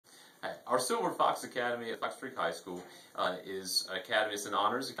Our Silver Fox Academy at Fox Creek High School is an academy. It's an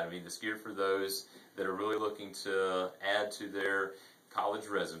honors academy that's geared for those that are really looking to add to their college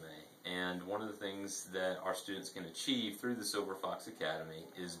resume. And one of the things that our students can achieve through the Silver Fox Academy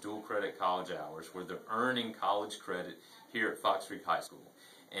is dual credit college hours, where they're earning college credit here at Fox Creek High School.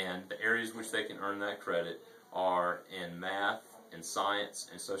 And the areas which they can earn that credit are in math, and science,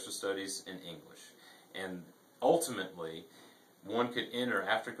 and social studies, and English. And ultimately, one could enter,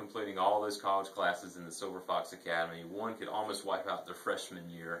 after completing all those college classes in the Silver Fox Academy, one could almost wipe out their freshman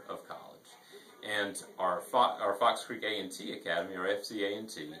year of college. And our Fox Creek A&T Academy, or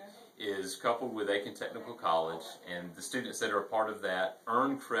FCA&T, is coupled with Aiken Technical College, and the students that are a part of that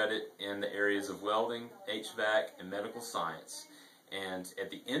earn credit in the areas of welding, HVAC, and medical science. And at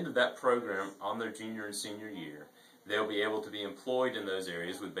the end of that program, on their junior and senior year, they'll be able to be employed in those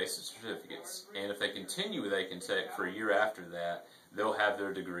areas with basic certificates. And if they continue with Aiken Tech for a year after that, they'll have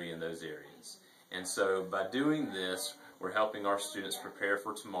their degree in those areas. And so by doing this, we're helping our students prepare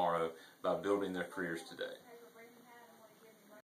for tomorrow by building their careers today.